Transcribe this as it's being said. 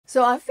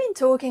So I've been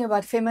talking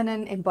about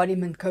feminine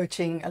embodiment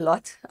coaching a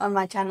lot on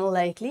my channel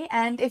lately,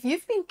 and if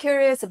you've been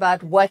curious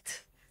about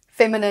what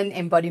feminine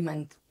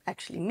embodiment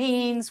actually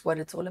means, what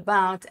it's all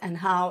about, and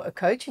how a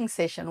coaching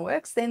session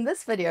works, then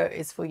this video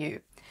is for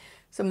you.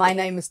 So my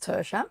name is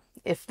Tertia.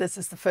 If this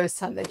is the first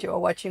time that you are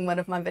watching one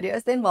of my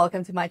videos, then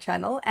welcome to my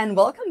channel, and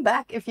welcome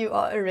back if you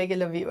are a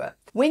regular viewer.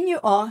 When you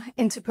are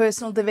into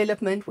personal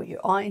development, when you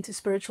are into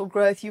spiritual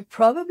growth, you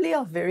probably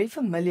are very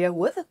familiar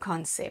with the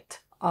concept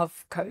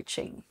of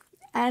coaching.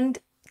 And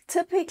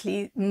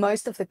typically,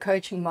 most of the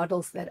coaching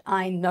models that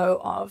I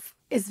know of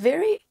is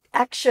very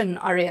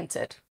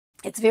action-oriented.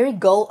 It's very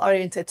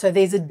goal-oriented. So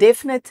there's a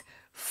definite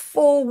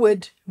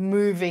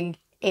forward-moving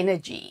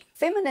energy.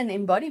 Feminine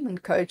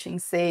embodiment coaching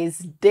says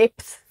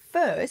depth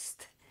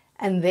first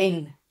and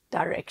then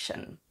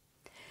direction.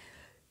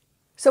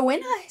 So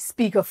when I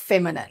speak of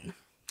feminine,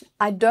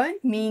 I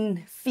don't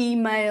mean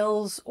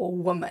females or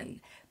women,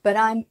 but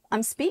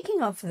I'm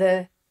speaking of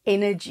the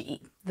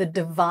energy, the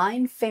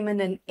divine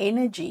feminine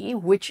energy,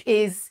 which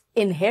is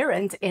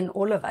inherent in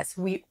all of us.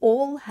 We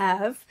all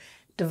have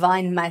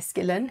divine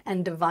masculine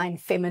and divine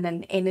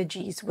feminine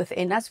energies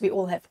within us. We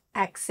all have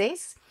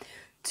access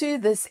to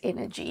this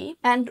energy.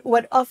 And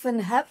what often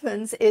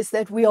happens is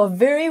that we are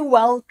very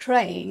well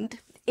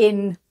trained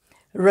in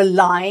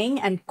relying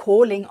and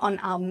calling on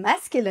our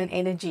masculine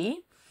energy,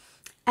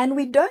 and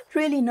we don't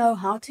really know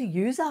how to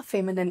use our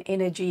feminine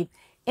energy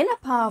in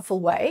a powerful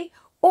way,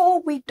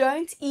 or we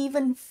don't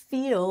even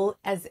feel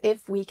as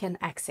if we can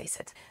access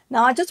it.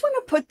 Now, I just want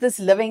to put this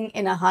living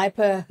in a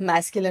hyper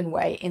masculine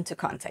way into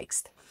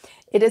context.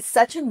 It is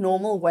such a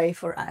normal way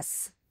for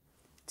us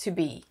to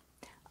be.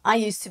 I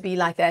used to be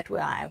like that,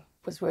 where I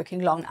was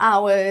working long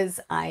hours.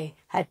 I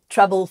had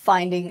trouble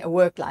finding a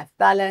work-life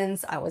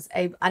balance. I was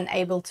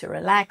unable to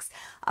relax.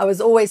 I was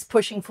always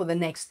pushing for the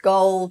next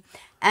goal.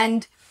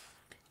 And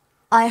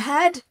I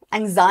had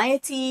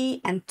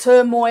anxiety and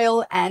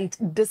turmoil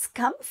and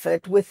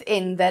discomfort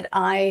within that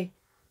I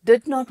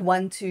did not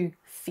want to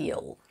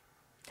feel.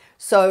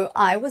 So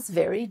I was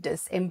very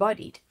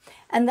disembodied.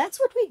 And that's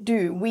what we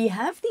do. We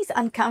have these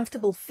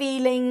uncomfortable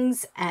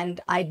feelings and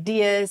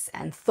ideas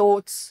and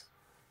thoughts,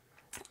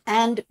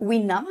 and we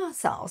numb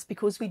ourselves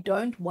because we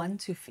don't want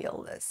to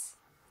feel this.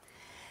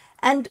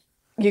 And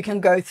you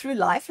can go through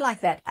life like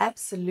that,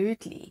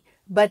 absolutely.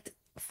 But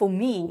for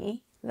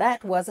me,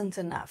 that wasn't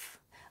enough.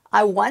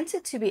 I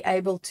wanted to be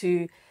able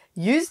to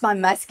use my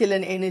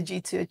masculine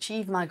energy to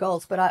achieve my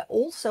goals, but I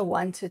also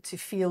wanted to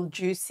feel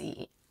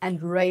juicy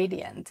and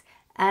radiant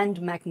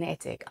and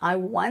magnetic. I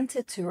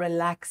wanted to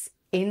relax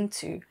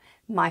into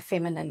my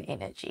feminine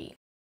energy.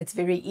 It's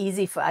very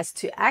easy for us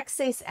to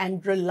access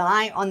and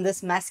rely on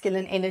this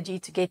masculine energy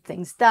to get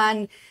things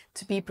done,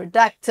 to be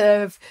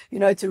productive,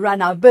 to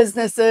run our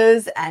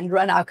businesses and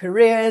run our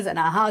careers and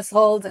our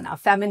households and our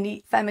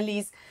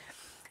families.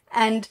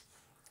 And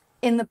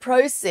in the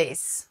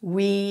process,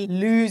 we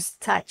lose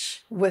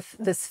touch with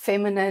this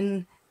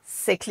feminine,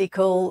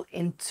 cyclical,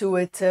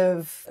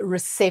 intuitive,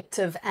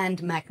 receptive,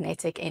 and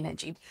magnetic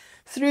energy.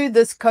 Through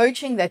this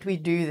coaching that we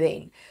do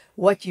then,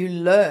 what you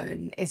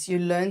learn is you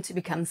learn to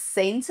become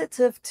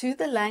sensitive to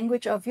the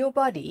language of your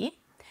body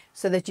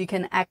so that you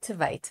can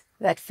activate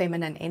that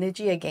feminine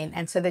energy again,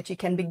 and so that you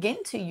can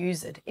begin to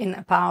use it in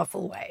a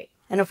powerful way.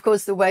 And of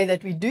course, the way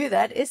that we do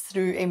that is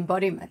through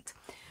embodiment.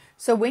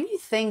 So when you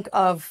think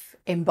of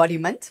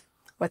embodiment,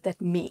 what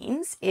that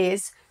means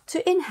is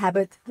to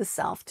inhabit the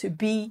self, to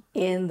be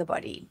in the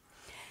body.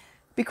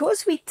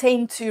 Because we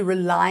tend to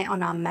rely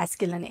on our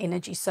masculine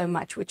energy so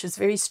much, which is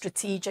very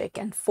strategic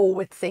and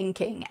forward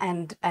thinking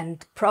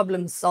and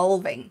problem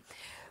solving,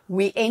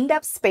 we end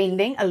up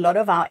spending a lot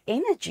of our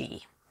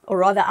energy, or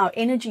rather our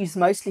energy is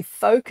mostly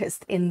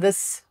focused in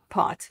this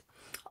part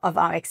of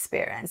our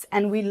experience,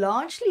 and we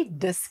largely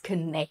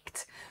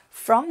disconnect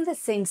from the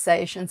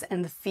sensations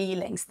and the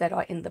feelings that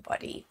are in the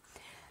body.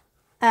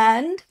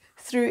 And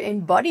through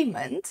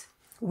embodiment,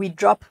 we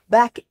drop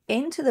back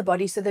into the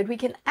body so that we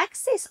can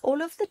access all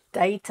of the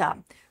data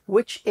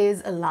which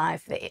is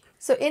alive there.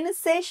 So in a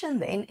session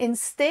then,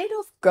 instead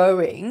of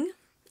going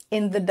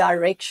in the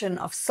direction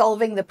of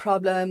solving the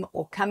problem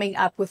or coming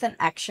up with an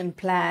action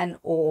plan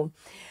or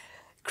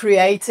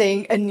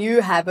creating a new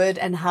habit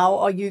and how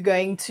are you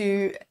going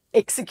to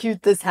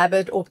execute this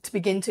habit or to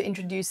begin to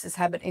introduce this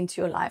habit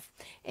into your life,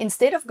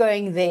 instead of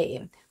going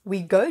there,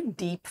 we go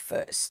deep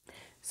first.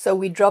 So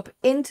we drop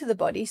into the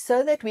body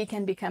so that we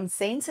can become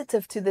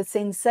sensitive to the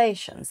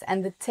sensations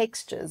and the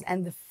textures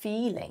and the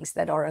feelings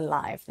that are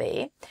alive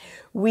there.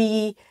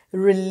 We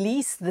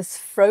release this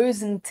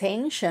frozen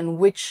tension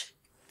which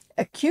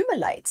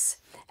accumulates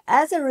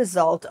as a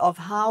result of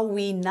how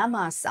we numb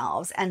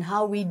ourselves and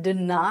how we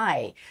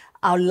deny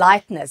our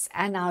lightness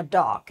and our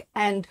dark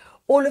and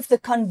all of the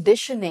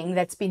conditioning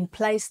that's been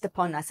placed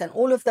upon us and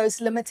all of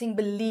those limiting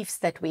beliefs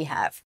that we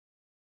have.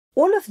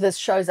 All of this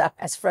shows up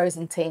as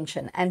frozen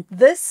tension, and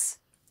this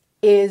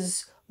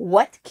is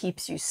what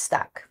keeps you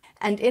stuck.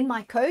 And in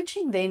my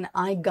coaching then,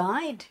 I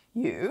guide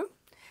you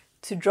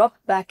to drop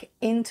back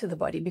into the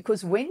body,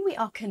 because when we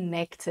are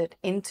connected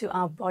into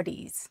our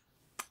bodies,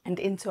 and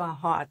into our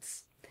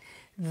hearts.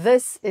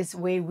 This is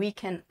where we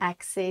can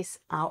access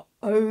our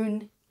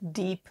own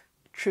deep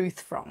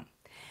truth from.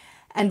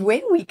 And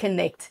when we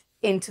connect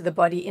into the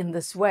body in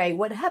this way,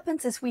 what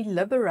happens is we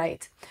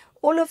liberate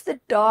all of the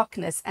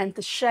darkness and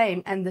the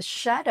shame and the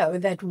shadow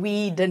that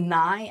we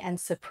deny and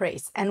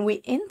suppress. And we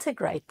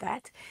integrate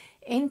that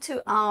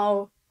into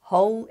our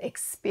whole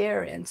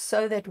experience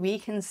so that we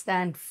can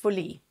stand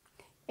fully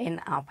in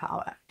our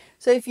power.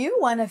 So if you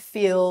want to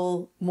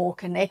feel more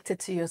connected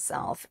to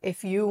yourself,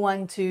 if you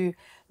want to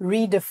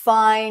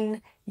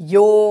redefine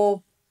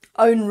your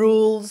own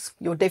rules,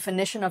 your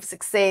definition of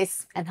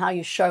success, and how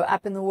you show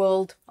up in the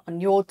world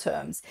on your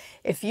terms,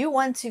 if you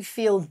want to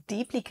feel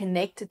deeply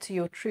connected to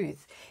your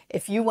truth,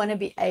 if you want to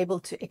be able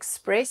to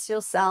express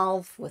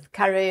yourself with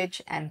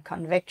courage and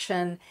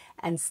conviction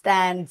and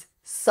stand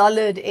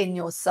solid in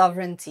your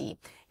sovereignty,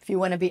 if you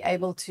want to be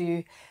able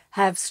to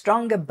have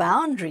stronger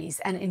boundaries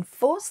and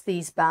enforce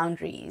these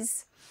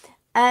boundaries,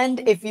 and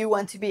if you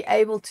want to be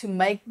able to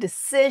make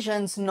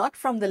decisions not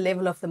from the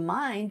level of the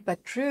mind,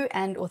 but true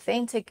and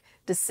authentic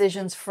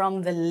decisions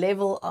from the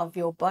level of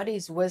your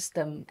body's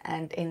wisdom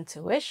and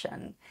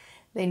intuition,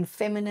 then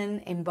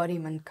feminine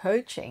embodiment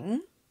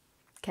coaching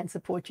can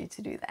support you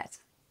to do that.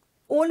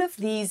 All of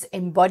these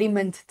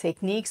embodiment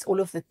techniques, all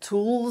of the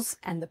tools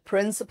and the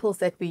principles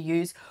that we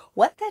use,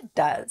 what that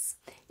does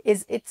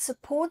is it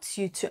supports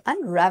you to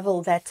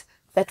unravel that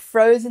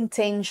frozen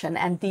tension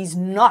and these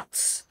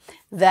knots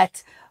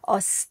that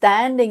are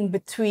standing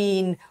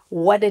between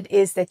what it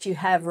is that you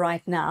have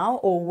right now,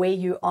 or where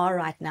you are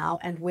right now,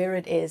 and where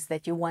it is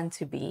that you want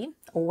to be,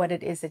 or what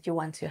it is that you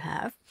want to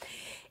have.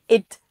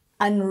 It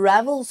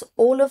unravels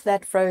all of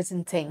that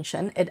frozen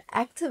tension. It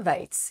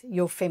activates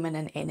your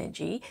feminine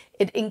energy.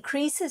 It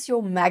increases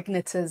your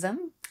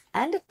magnetism,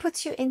 and it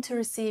puts you into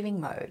receiving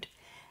mode.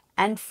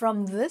 And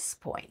from this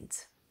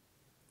point,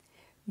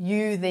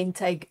 you then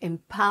take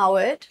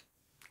empowered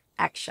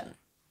action.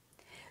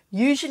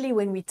 Usually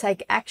when we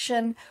take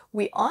action,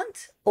 we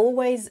aren't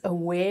always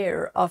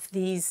aware of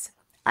these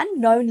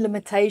unknown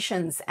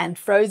limitations and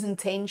frozen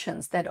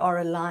tensions that are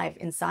alive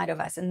inside of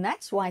us. And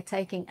that's why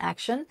taking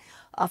action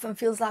often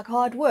feels like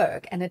hard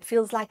work and it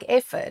feels like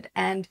effort.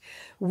 And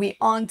we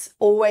aren't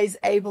always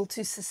able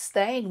to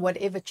sustain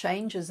whatever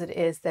changes it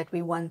is that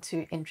we want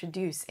to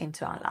introduce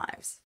into our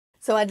lives.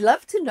 So I'd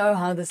love to know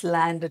how this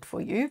landed for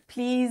you.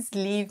 Please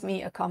leave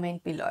me a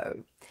comment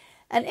below.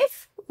 And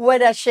if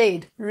what I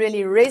shared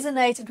really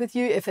resonated with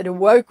you, if it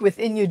awoke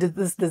within you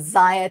this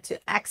desire to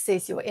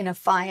access your inner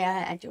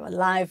fire and your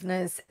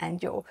aliveness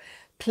and your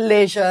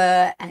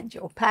pleasure and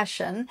your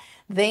passion,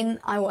 then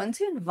I want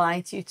to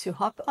invite you to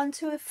hop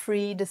onto a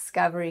free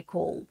discovery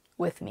call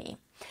with me.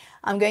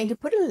 I'm going to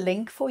put a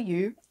link for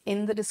you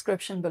in the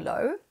description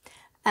below.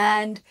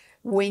 And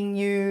when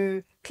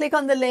you click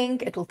on the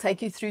link, it will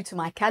take you through to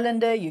my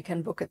calendar. You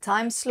can book a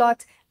time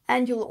slot.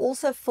 And you'll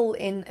also fill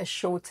in a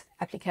short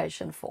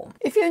application form.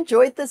 If you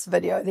enjoyed this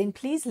video, then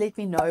please let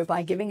me know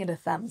by giving it a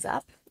thumbs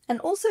up.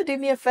 And also do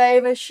me a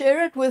favor,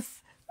 share it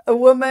with a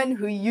woman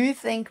who you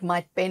think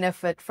might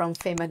benefit from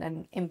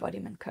feminine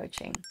embodiment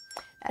coaching.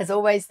 As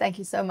always, thank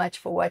you so much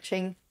for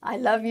watching. I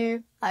love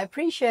you, I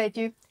appreciate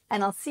you,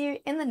 and I'll see you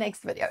in the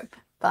next video.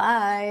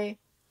 Bye.